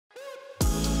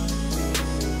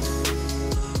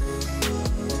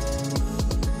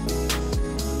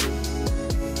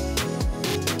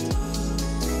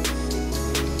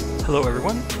Hello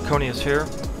everyone, Khonius here.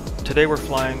 Today we're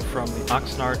flying from the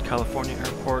Oxnard, California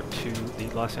airport to the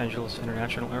Los Angeles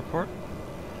International Airport.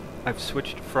 I've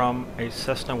switched from a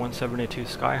Cessna 172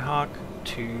 Skyhawk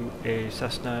to a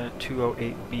Cessna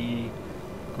 208 B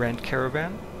Grand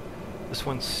Caravan. This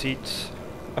one seats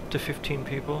up to 15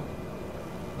 people.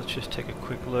 Let's just take a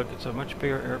quick look. It's a much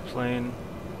bigger airplane,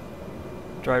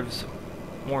 drives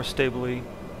more stably,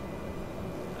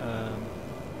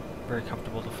 very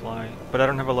comfortable to fly, but I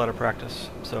don't have a lot of practice,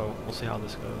 so we'll see how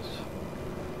this goes.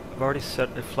 I've already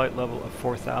set a flight level of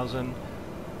 4,000.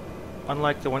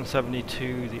 Unlike the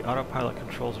 172, the autopilot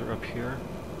controls are up here,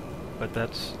 but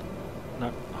that's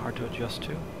not hard to adjust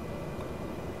to.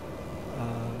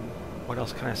 What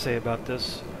else can I say about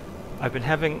this? I've been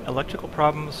having electrical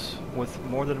problems with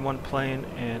more than one plane,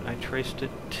 and I traced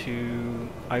it to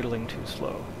idling too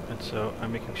slow, and so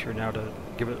I'm making sure now to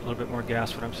give it a little bit more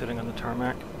gas when I'm sitting on the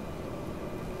tarmac.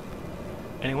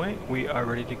 Anyway, we are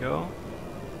ready to go,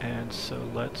 and so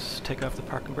let's take off the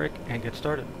parking brake and get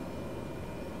started.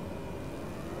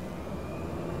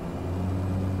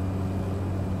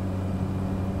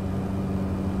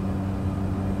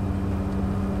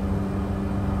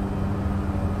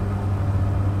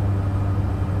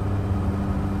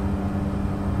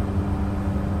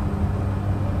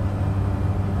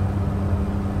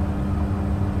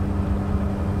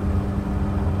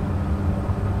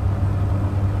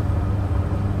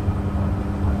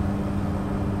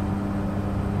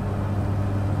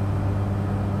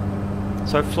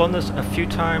 So I've flown this a few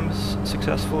times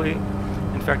successfully.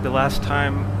 In fact, the last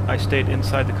time I stayed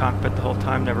inside the cockpit the whole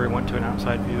time, never went to an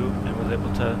outside view, and was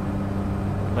able to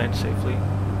land safely.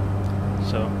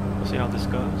 So we'll see how this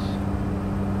goes.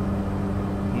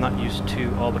 I'm not used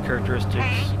to all the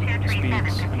characteristics,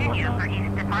 speeds, and whatnot,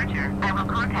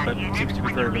 but it seems to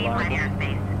be very reliable.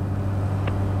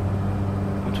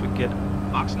 Once we get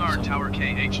Oxnard Tower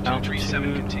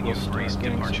KH237 continues race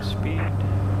departure. Some speed.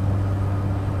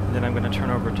 Then I'm going to turn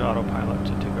over to autopilot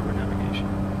to take over navigation.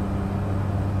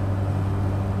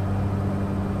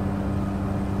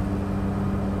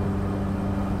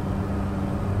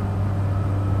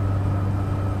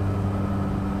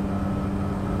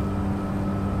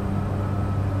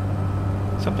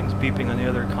 Something's beeping on the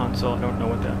other console. I don't know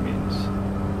what that means.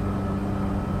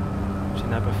 I've seen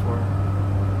that before.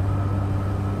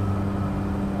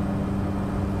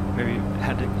 Maybe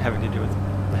having to do with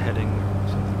the heading or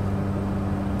something.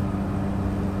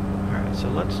 So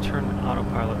let's turn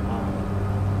autopilot on.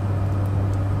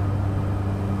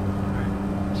 Alright,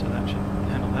 so that should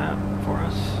handle that for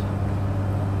us.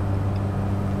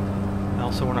 I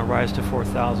also want to rise to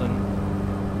 4,000,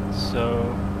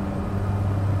 so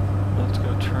let's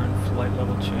go turn flight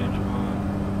level change on,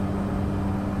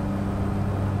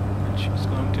 which is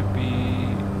going to be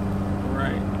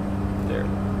right there.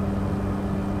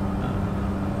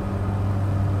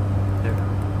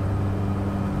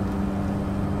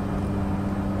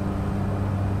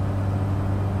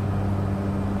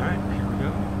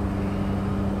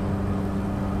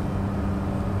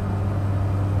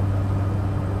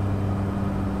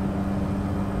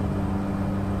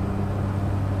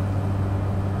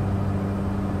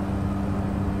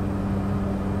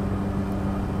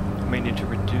 May need to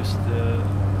reduce the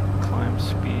climb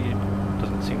speed.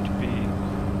 Doesn't seem to be.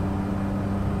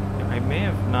 I may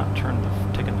have not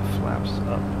taken the flaps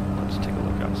up. Let's take a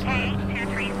look outside.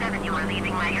 KH237, you are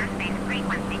leaving my airspace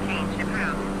frequency change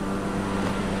approved.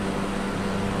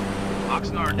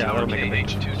 Oxnard Tower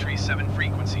KH237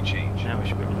 frequency change. Now we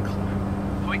should be able to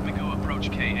climb. Point Magoo approach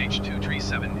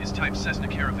KH237 is type Cessna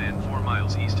Caravan 4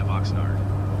 miles east of Oxnard.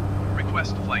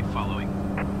 Request flight following.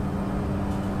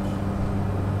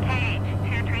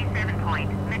 KH237 point,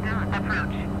 Magoo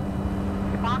approach.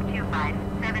 Walk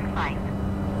 2575.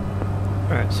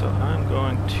 Alright, so I'm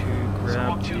going to grab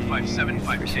Walk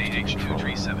 2575 the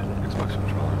KH237. Xbox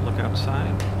controller, look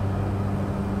outside.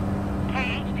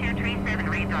 KH237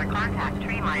 radar contact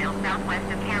 3 miles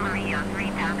southwest of Camarillo,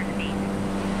 3,000 feet.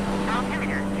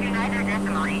 Altimeter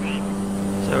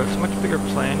 29.88. So it's a much bigger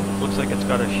plane. Looks like it's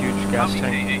got a huge gas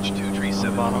tank on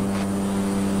the bottom.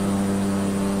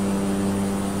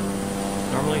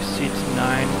 Normally seats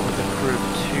 9 with a crew of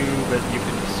 2, but you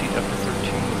can seat up to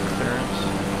 13 with clearance.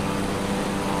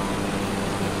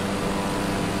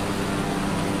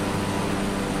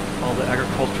 All the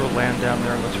agricultural land down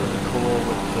there looks really cool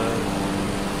with the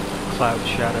cloud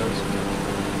shadows.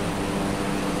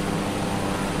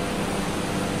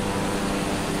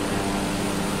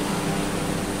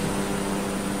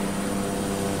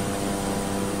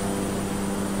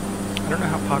 I don't know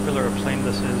how popular a plane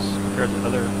this is compared to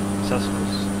other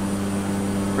Cessnas.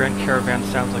 Grand Caravan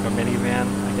sounds like a minivan.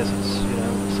 I guess it's, you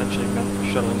know, essentially meant for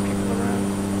shuttling people around.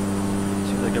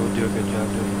 Seems like it would do a good job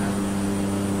doing that.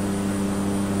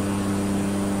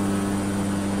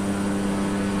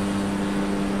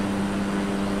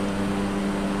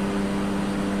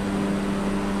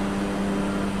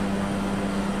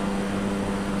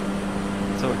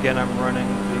 So again, I'm running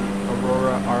the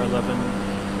Aurora R11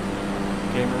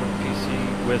 gamer PC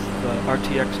with the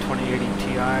RTX-2080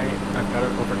 Ti. I've got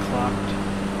it overclocked,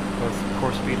 both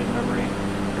core speed and memory.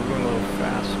 We're going a little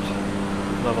fast,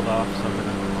 leveled off, so I'm going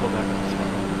to pull back on this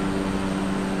one.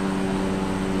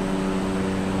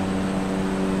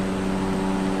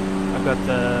 I've got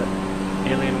the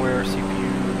Alienware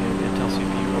CPU and Intel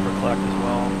CPU overclocked as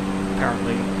well.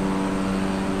 Apparently,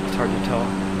 it's hard to tell.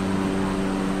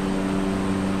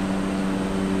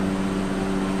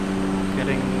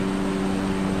 Getting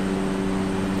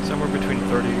somewhere between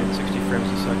 30 and 60 frames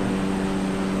a second.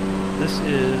 This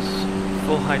is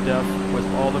full high def with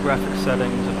all the graphic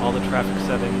settings and all the traffic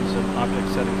settings and object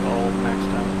settings all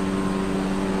maxed out.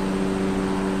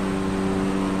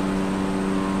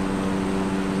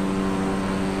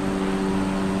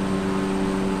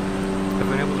 I've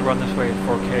been able to run this way in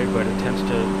 4K, but it tends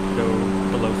to go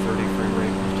below 30 frame rate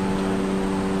most of the time.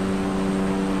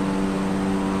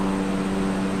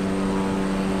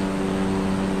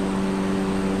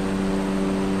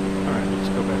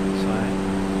 Go back inside.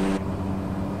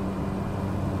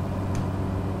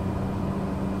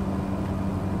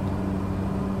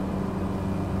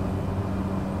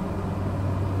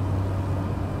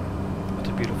 It's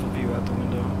a beautiful view out the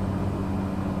window.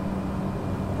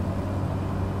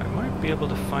 I might be able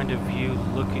to find a view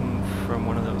looking from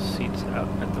one of those seats out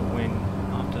at the wing.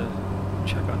 I'll have to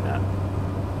check on that.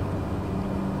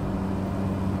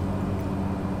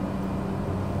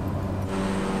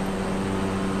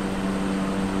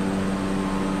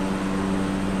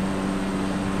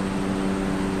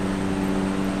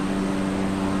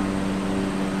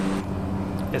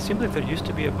 It seems like there used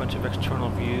to be a bunch of external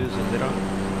views, and they don't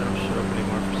show up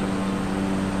anymore for some reason.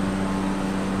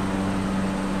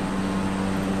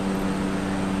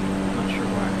 I'm not sure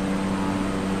why.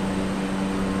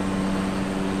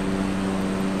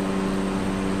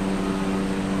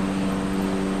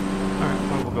 Alright,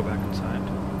 well, we'll go back inside.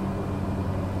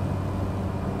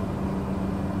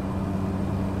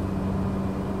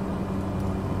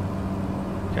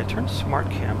 Okay, I turned Smart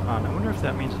Cam on. I wonder if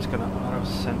that means it's going to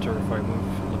auto-center if I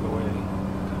move, look away.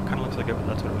 It kind of looks like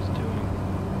that's what it was doing.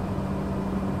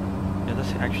 Yeah,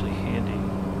 that's actually handy.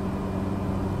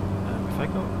 If I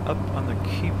go up on the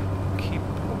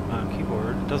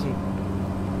keyboard, it doesn't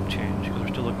change because we're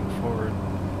still looking forward.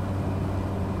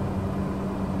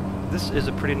 This is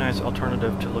a pretty nice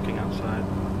alternative to looking outside.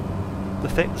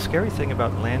 The scary thing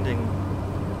about landing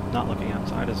not looking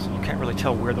outside is you can't really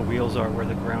tell where the wheels are, where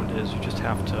the ground is. You just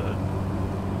have to,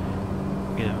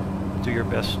 you know, do your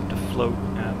best to float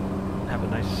and have a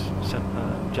nice,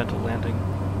 gentle landing.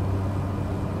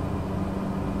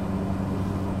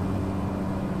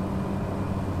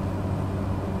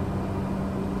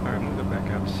 Alright, I'm gonna go back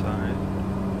outside.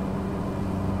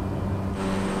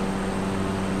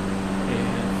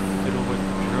 And fiddle with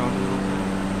the drone a little bit.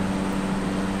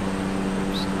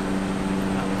 Oops.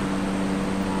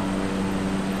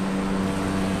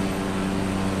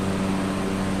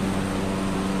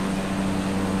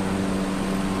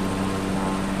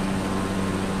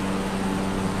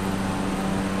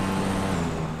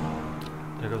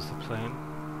 There goes the plane.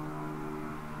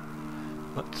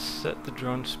 Let's set the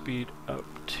drone speed up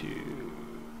to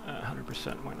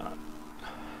 100%, why not?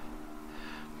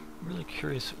 I'm really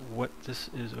curious what this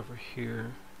is over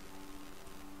here.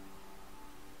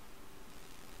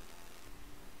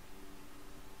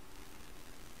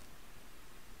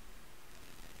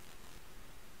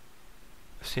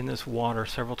 I've seen this water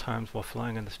several times while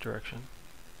flying in this direction.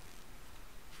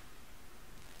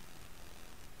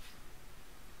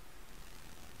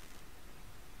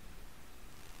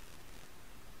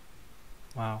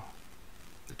 Wow,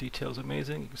 the detail's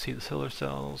amazing. You can see the solar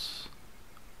cells.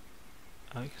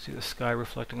 You can see the sky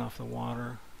reflecting off the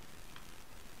water.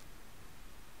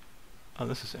 Oh,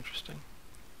 this is interesting.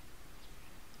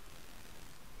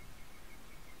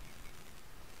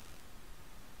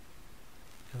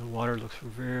 And the water looks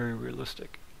very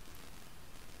realistic.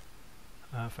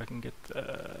 If I can get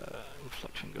the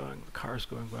reflection going, the cars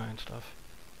going by and stuff.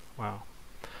 Wow.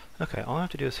 Okay, all I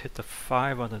have to do is hit the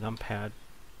 5 on the numpad.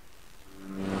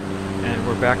 And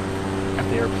we're back at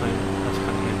the airplane. That's kind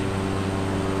of handy.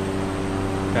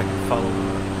 Back and follow them.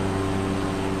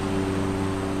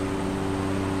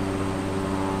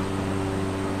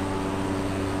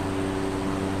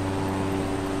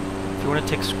 If you want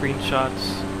to take screenshots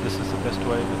this is the best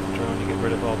way with the drone to get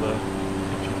rid of all the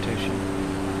instrumentation.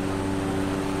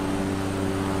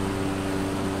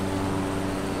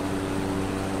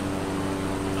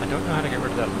 I don't know how to get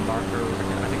rid of that marker.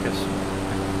 I think I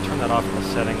turn that off in the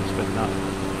settings, but not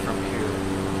from here.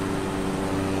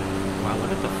 Wow,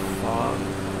 look at the fog.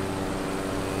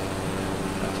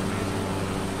 That's amazing.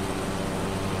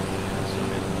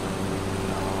 Zoom in.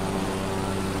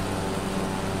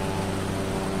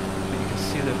 But you can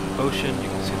see the ocean, you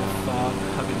can see the fog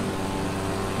hugging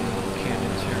the little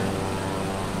canyons here.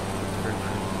 Very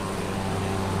pretty.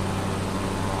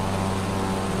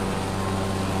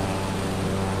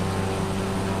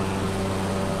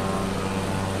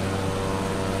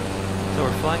 So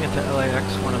we're flying into LAX,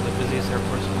 one of the busiest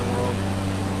airports in the world.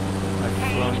 I've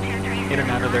flown in and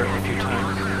out of there a few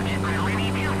times.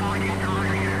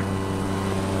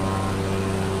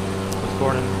 I was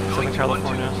born in Southern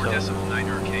California, so it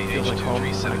feels like home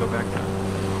when I go back there.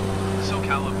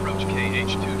 SoCal approach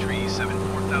KH237,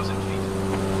 4,000 feet.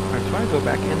 Alright, so I want to go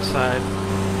back inside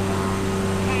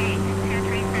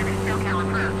KH237 SoCal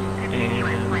approach. Continue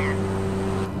as and planned.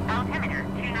 Altimeter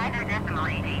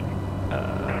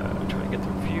 29.88. try to get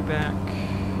the view back.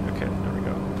 Okay, there we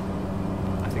go.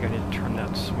 I think I need to turn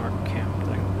that smart cam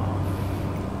thing off.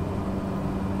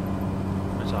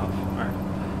 It's off. Alright.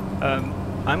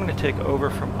 I'm going to take over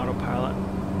from autopilot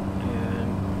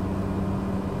and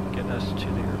get us to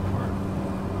the airport.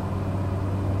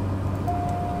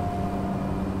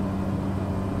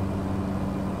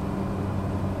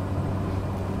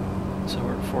 So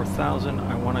we're at 4,000.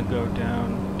 I want to go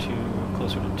down to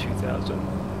closer to 2,000.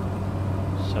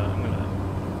 So I'm going to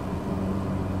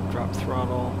drop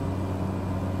throttle.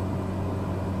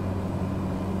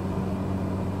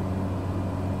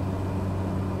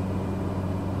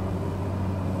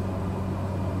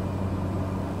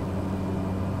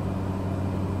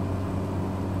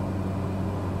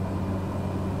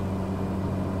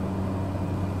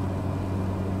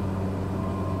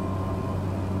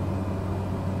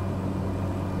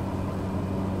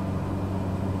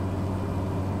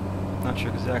 Not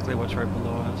sure exactly what's right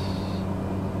below us.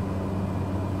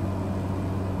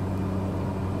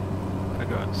 If I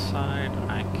go outside,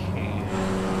 I can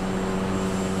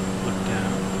look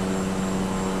down.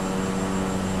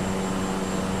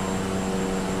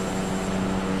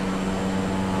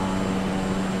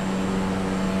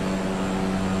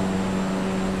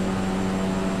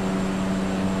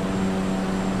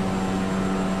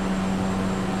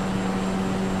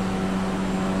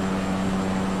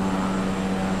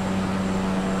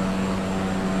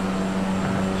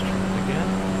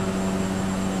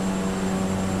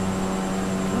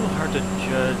 To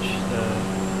judge the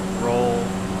roll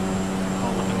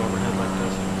while looking overhead like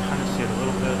this. I can kind of see it a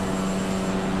little bit.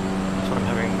 So I'm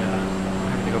having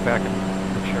to go back and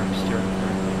make sure I'm steering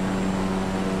correctly.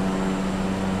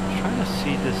 I'm trying to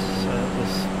see this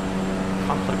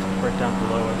complex right down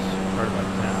below us, part of that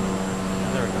map.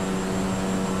 Yeah, there we go.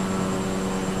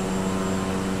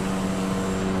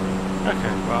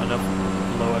 Okay, well, enough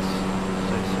below us.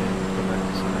 Stay safe. Go back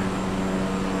inside.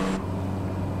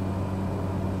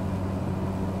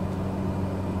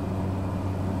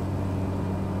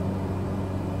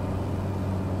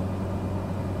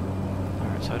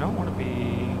 So I don't want to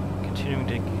be continuing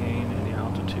to gain any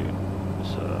altitude.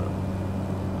 So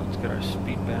let's get our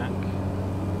speed back.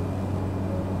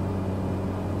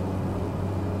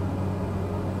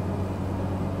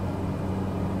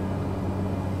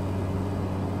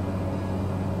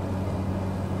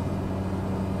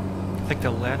 I think the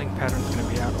landing pattern is going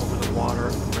to be out over the water.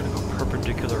 We're going to go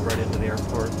perpendicular right into the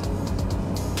airport.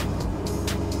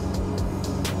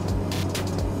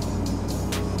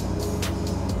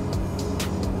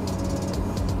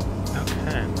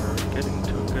 Getting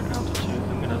to a good altitude.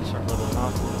 I'm going to start leveling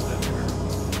off a little bit here.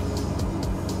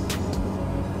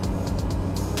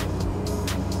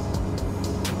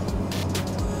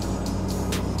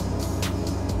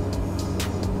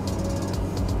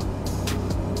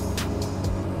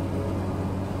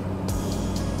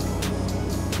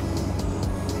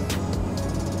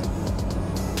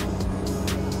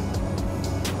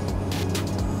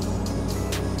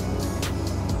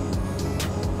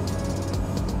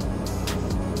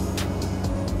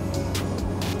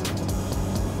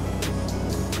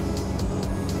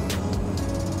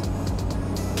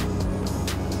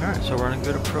 Alright, so we're on a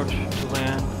good approach to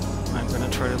land. I'm going to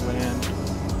try to land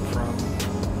from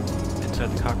inside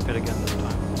the cockpit again this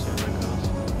time. See how that goes.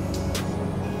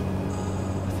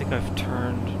 I think I've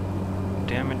turned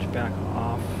damage back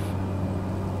off.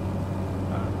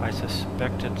 I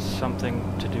suspect it's something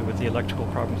to do with the electrical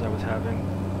problems I was having.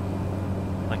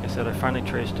 Like I said, I finally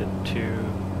traced it to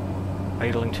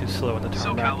idling too slow in the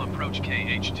tarmac. SoCal approach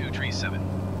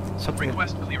KH237. Something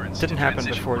Request clearance didn't to happen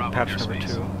transition before Bravo patch number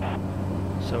airspace.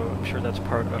 2, so I'm sure that's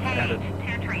part of added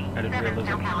KH237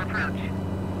 realism. SoCal approach.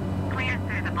 Cleared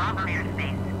through the Bravo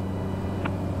airspace.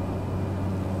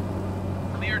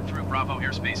 Cleared through Bravo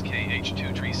airspace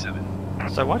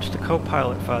KH237. So I watched the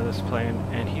co-pilot fly this plane,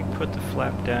 and he put the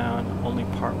flap down only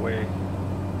part way.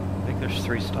 I think there's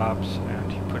 3 stops,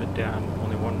 and he put it down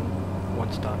only one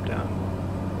stop down.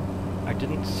 I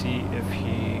didn't see if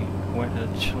he went an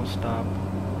additional stop.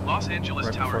 Los Angeles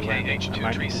Right Tower before landing. I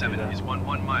might need to do KH237 that. is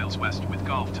 11 miles west with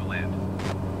Golf to land.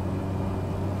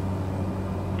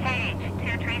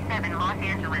 KH237 Los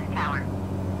Angeles Tower.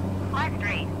 Fly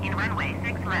straight in runway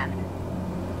 6 left.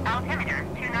 Altimeter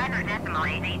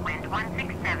 29.88, wind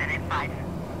 167 at 5.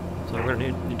 So we're going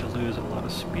to need to lose a lot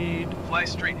of speed. Fly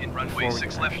straight in runway Before we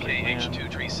 6 can left actually land.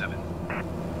 KH237.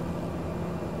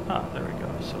 Ah, there we go.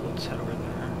 So let's head over there.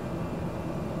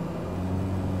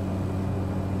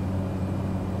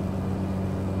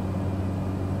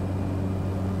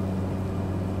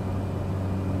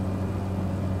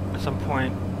 At some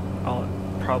point, I'll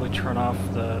probably turn off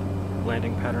the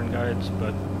landing pattern guides,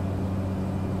 but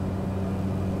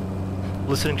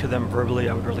listening to them verbally,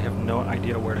 I would really have no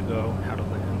idea where to go, how to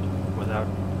land, without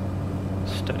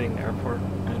studying the airport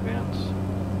in advance.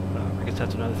 I guess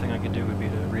that's another thing I could do, would be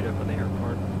to read up on the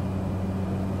airport.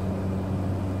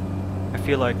 I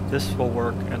feel like this will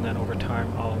work, and then over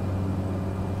time I'll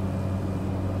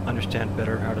understand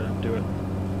better how to do it.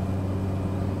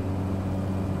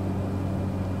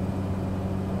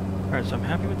 Alright, so I'm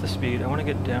happy with the speed. I want to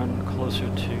get down closer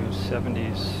to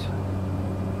 70s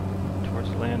towards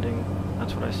landing.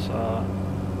 That's what I saw.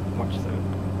 Watch the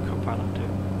co-pilot do.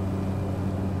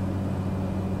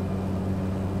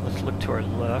 Let's look to our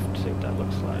left, see what that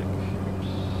looks like. Oops.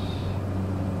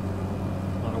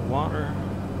 A lot of water.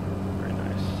 Very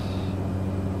nice.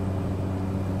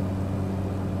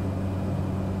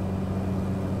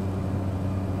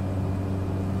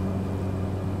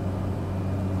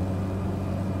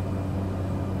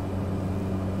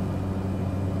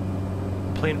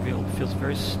 Plane feels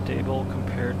very stable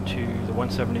compared to the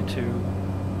 172.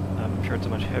 I'm sure it's a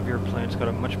much heavier plane. It's got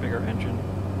a much bigger engine,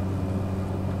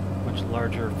 much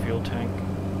larger fuel tank.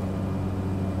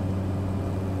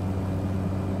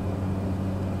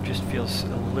 Just feels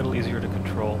a little easier to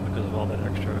control because of all that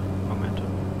extra momentum.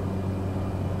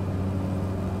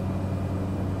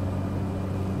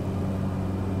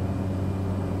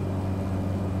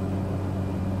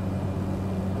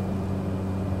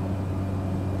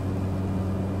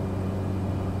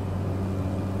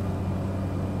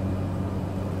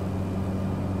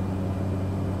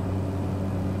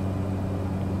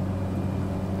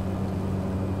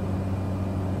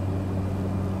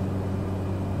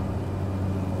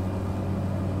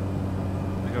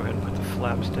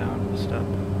 Flaps down a step.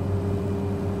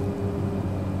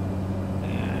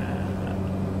 And I'm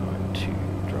going to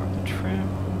drop the trim.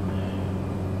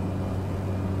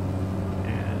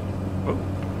 And, oh,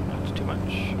 that's too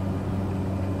much.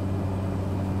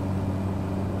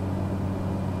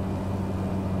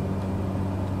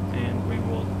 And we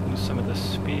will lose some of the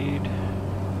speed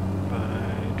by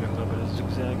doing a little bit of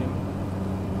zigzagging.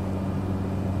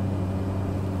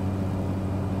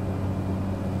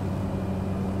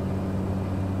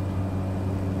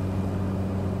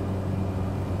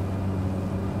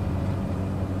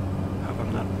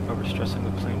 Overstressing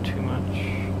the plane too much.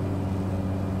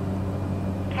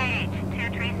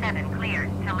 KH237 cleared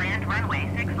to land runway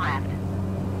 6 left.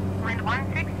 Wind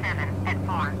 167 at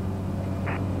 4.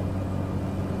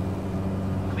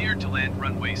 Cleared to land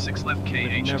runway 6 left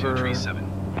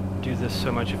KH237. Do this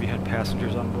so much if you had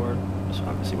passengers on board. This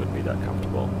obviously wouldn't be that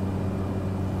comfortable.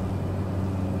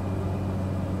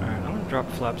 Alright, I'm going to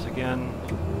drop flaps again.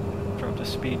 Drop the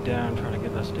speed down, try to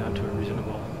get us down to a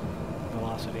reasonable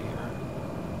velocity here.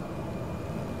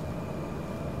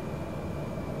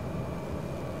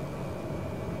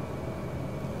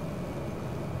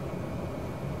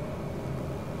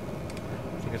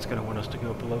 It's going to want us to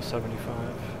go below 75.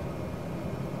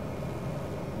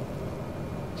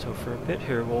 So for a bit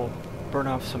here, we'll burn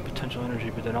off some potential energy,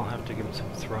 but then I'll have to give it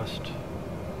some thrust.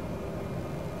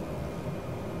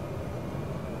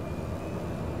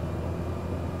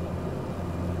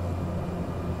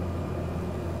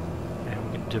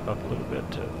 And we can dip up a little bit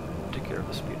to take care of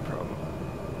the speed problem.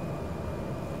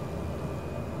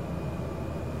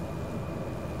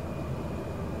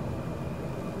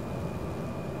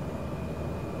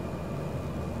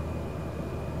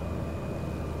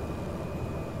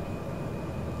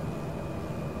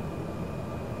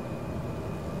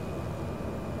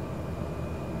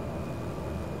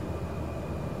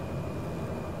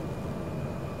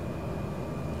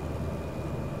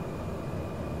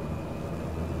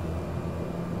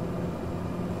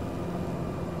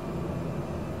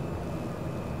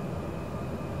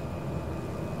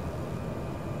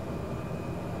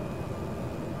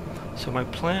 So my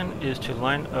plan is to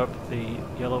line up the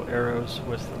yellow arrows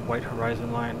with the white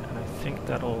horizon line, and I think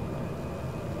that'll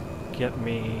get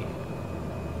me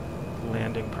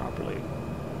landing properly.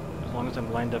 As long as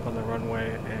I'm lined up on the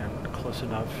runway and close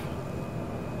enough,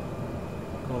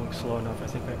 going slow enough, I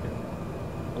think I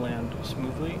can land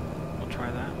smoothly. We'll try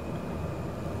that.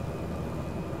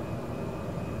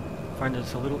 I find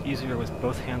it's a little easier with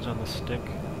both hands on the stick.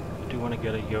 I do want to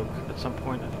get a yoke at some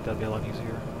point. I think that'd be a lot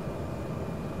easier.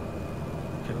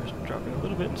 Okay, we're just dropping a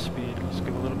little bit in speed. Let's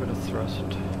give a little bit of thrust.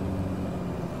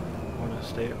 I want to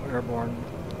stay airborne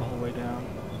the whole way down.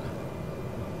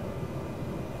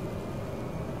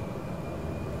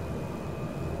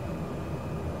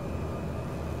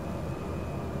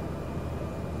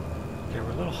 Okay, we're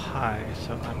a little high,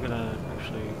 so I'm going to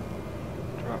actually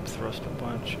drop thrust a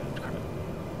bunch and kind of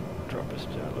drop us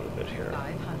down a little bit here.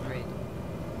 500.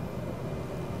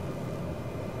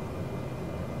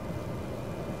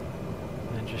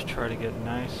 And just try to get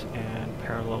nice and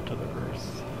parallel to the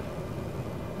earth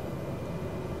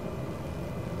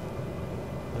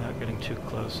without getting too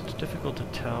close. It's difficult to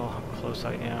tell how close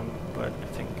I am, but I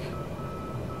think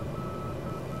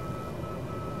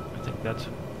that's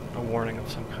a warning of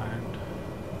some kind.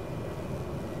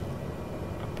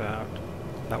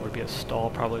 That would be a stall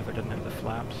probably if I didn't have the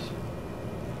flaps.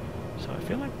 So I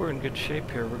feel like we're in good shape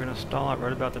here. We're going to stall out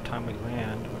right about the time we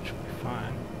land, which will be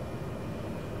fine.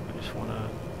 I just want to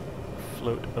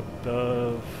float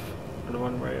above the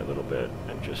runway a little bit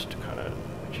and just kind of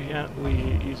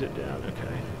gently ease it down.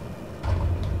 Okay.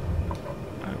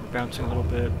 Alright, we're bouncing a little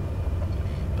bit,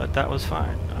 but that was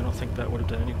fine. I don't think that would have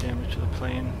done any damage to the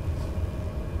plane.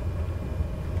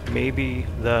 Maybe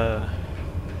the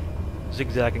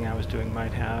zigzagging I was doing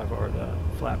might have, or the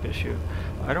flap issue.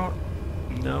 I don't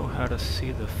know how to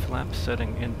see the flap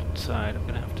setting inside. I'm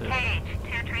going to have to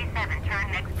KH237,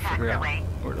 turn next figure out taxiway.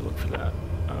 where to look for that.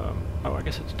 Oh, I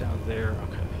guess it's down there.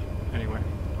 Okay. Anyway.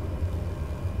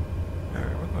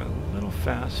 Alright, we're going a little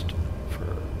fast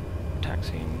for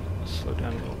taxiing. Let's slow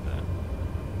down a little bit.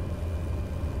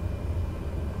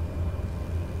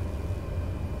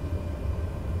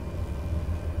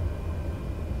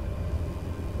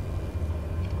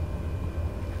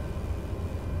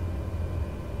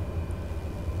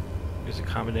 Use a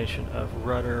combination of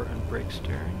rudder and brake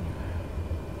steering.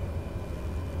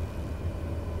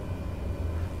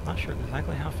 Not sure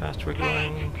exactly how fast we're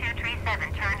going.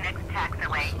 KH237, turn next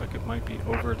taxiway. Looks like it might be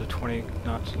over the 20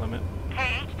 knots limit.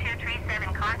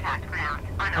 KH237, contact ground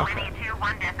on Okay. Olympia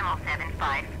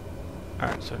 21.75.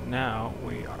 Alright, so now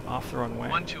we are off the runway.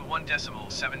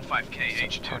 121.75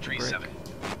 KH237.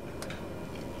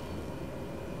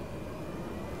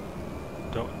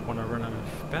 Don't want to run out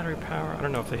of battery power. I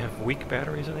don't know if they have weak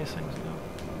batteries in these things,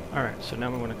 though. Alright, so now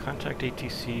we want to contact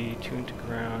ATC, tune to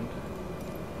ground,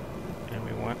 and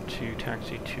we want to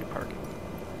taxi to parking.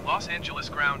 Los Angeles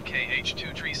ground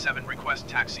KH237, request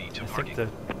taxi to I parking. think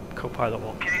the co-pilot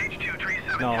will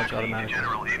KH237 acknowledge taxi to automatically.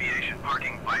 general aviation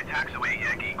parking by taxiway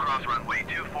Yankee, cross runway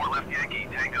 24 left Yankee,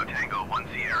 Tango Tango 1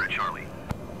 Sierra Charlie.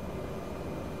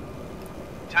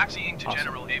 Taxiing to Awesome.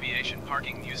 general aviation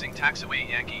parking using taxiway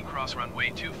Yankee, cross runway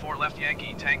 24 left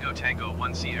Yankee, Tango Tango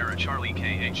 1 Sierra Charlie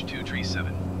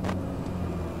KH237.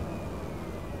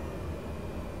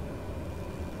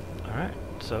 Alright,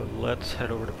 so let's head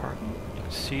over to parking. You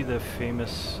can see the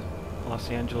famous Los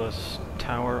Angeles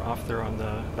tower off there on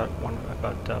the about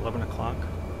 11 o'clock.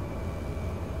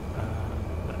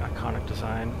 The iconic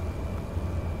design.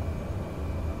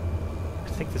 I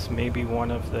think this may be one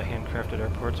of the handcrafted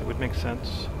airports. It would make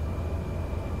sense.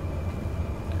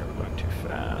 Okay, we're going too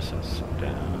fast. Let's slow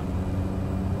down.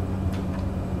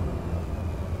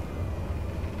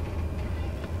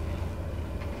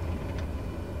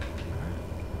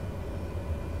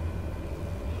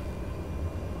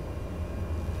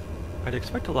 I'd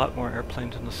expect a lot more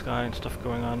airplanes in the sky and stuff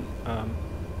going on. I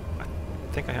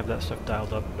think I have that stuff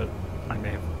dialed up, but I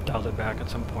may have dialed it back at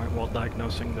some point while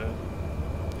diagnosing the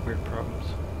weird problems.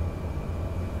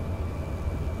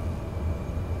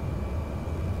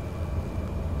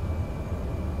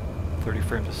 "30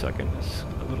 frames a second is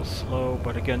a little slow,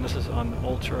 but again, this is on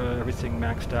Ultra, everything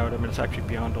maxed out. I mean, it's actually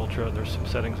beyond Ultra. There's some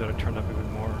settings that are turned up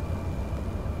even more.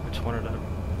 I just wanted to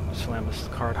slam this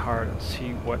card hard and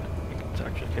see what it's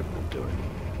actually capable of doing.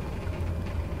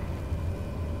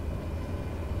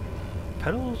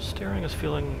 Pedal steering is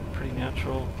feeling pretty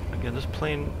natural. Again, this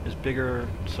plane is bigger,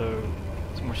 so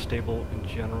it's more stable in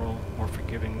general, more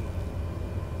forgiving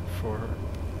for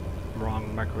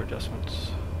wrong micro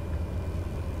adjustments.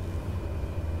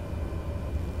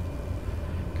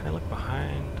 Can I look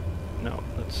behind? No,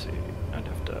 let's see. I'd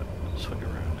have to swing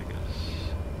around, I guess.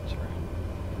 That's right.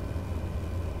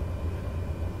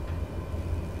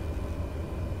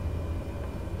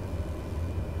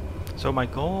 So my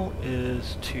goal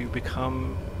is to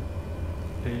become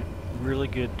a really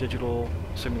good digital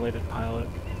simulated pilot,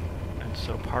 and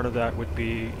so part of that would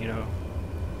be, you know,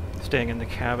 staying in the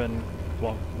cabin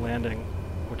while landing,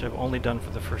 which I've only done for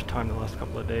the first time the last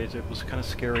couple of days. It was kind of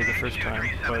scary the first time,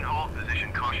 but... Hold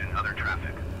position, caution, other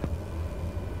traffic.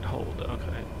 Hold,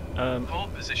 okay.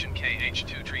 Hold position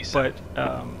KH237. But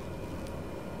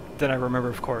then I remember,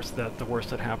 of course, that the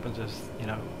worst that happens is, you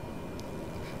know,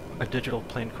 a digital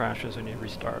plane crashes and you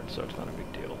restart, so it's not a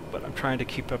big deal. But I'm trying to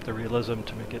keep up the realism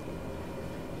to make it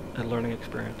a learning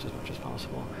experience as much as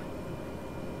possible.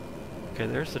 Okay,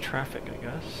 there's the traffic, I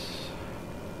guess.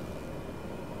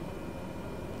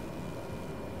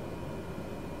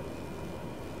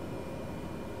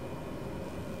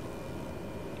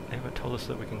 They haven't told us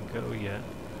that we can go yet.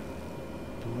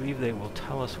 I believe they will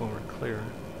tell us when we're clear.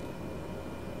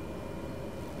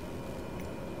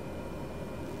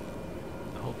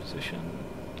 Hold position.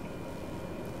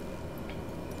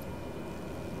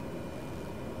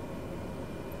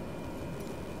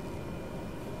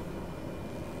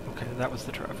 Okay, that was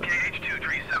the traffic.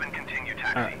 KH237, continue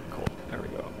taxi. Alright, cool. There we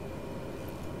go.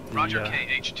 Roger,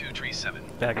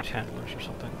 KH237. Baggage handlers or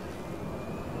something.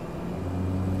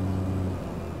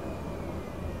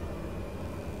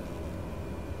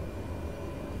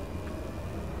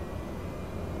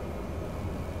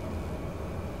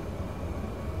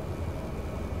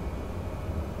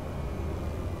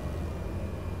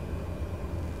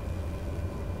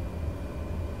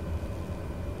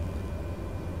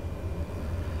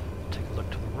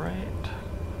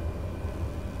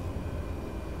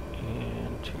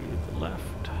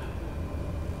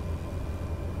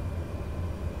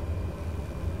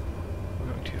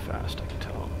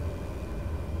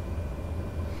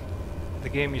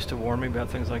 The game used to warn me about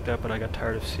things like that, but I got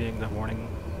tired of seeing the warning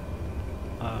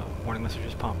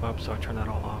messages pop up, so I turned that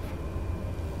all off.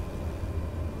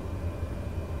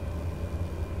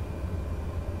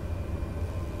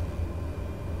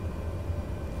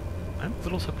 I'm a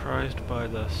little surprised by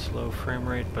the slow frame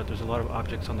rate, but there's a lot of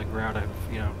objects on the ground. I've,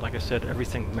 you know, like I said,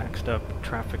 everything maxed up.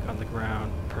 Traffic on the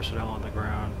ground, personnel on the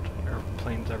ground,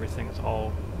 airplanes, everything is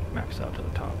all maxed out to the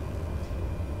top.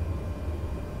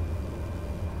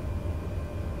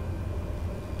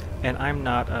 And I'm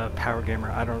not a power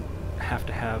gamer. I don't have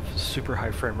to have super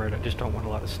high frame rate. I just don't want a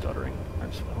lot of stuttering. I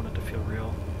just want it to feel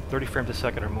real. 30 frames a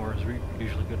second or more is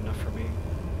usually good enough for me.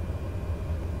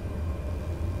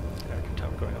 Yeah, I can tell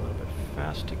we're going a little bit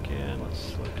fast again. Let's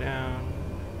slow down.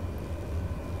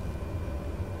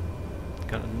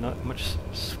 Got a much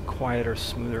quieter,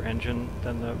 smoother engine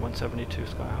than the 172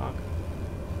 Skyhawk.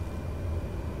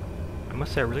 I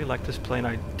must say I really like this plane.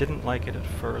 I didn't like it at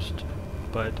first,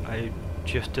 but I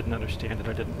just didn't understand it.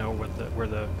 I didn't know what where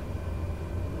the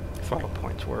throttle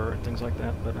points were and things like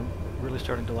that, but I'm really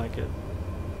starting to like it.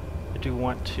 I do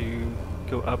want to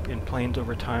go up in planes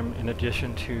over time in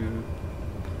addition to,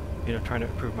 you know, trying to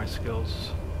improve my skills.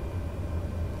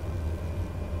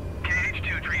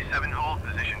 KH237, hold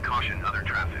position, caution, other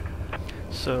traffic.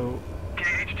 So...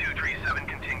 KH237,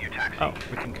 continue taxi. Oh,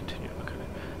 we can continue, okay.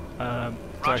 So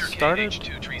Roger, I started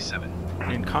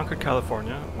KH237. in Concord,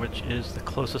 California, which is the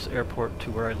closest airport to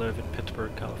where I live in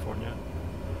Pittsburgh, California.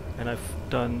 And I've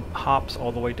done hops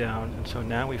all the way down, and so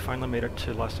now we finally made it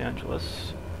to Los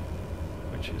Angeles,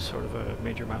 which is sort of a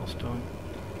major milestone.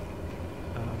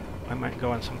 I might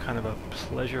go on some kind of a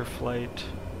pleasure flight.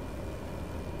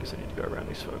 I guess I need to go around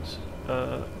these folks.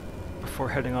 Before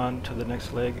heading on to the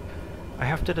next leg, I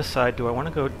have to decide, do I want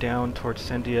to go down towards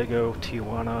San Diego,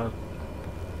 Tijuana,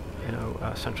 you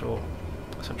know, Central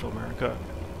America,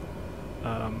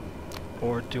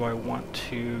 or do I want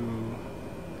to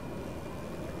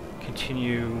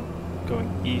continue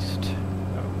going east?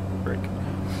 Oh, break. Do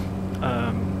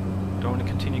I want to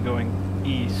continue going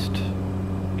east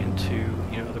into,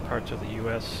 you know, other parts of the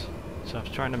U.S.? So I was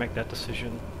trying to make that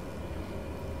decision.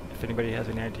 If anybody has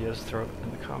any ideas, throw it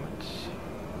in the comments.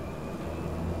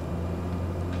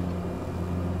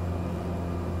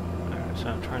 Alright, so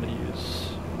I'm trying to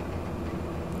use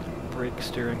brake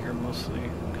steering here mostly,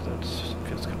 because that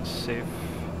feels kind of safe.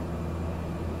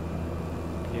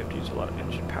 You have to use a lot of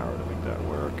engine power to make that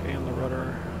work, and the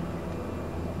rudder.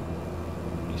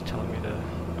 He's telling me to,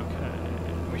 okay,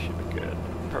 we should be good.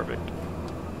 Perfect.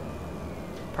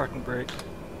 Parking brake.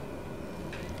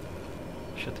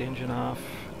 Shut the engine off.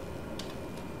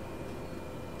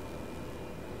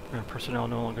 Personnel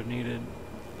no longer needed.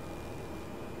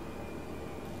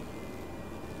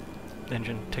 The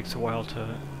engine takes a while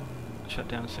to shut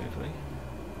down safely.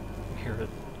 You can hear it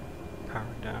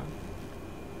powering down.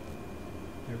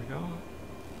 There we go.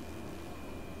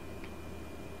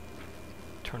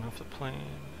 Turn off the plane.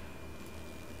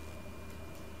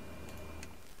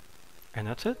 And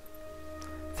that's it.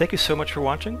 Thank you so much for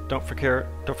watching. Don't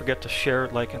forget to share,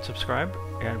 like, and subscribe,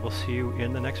 and we'll see you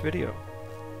in the next video.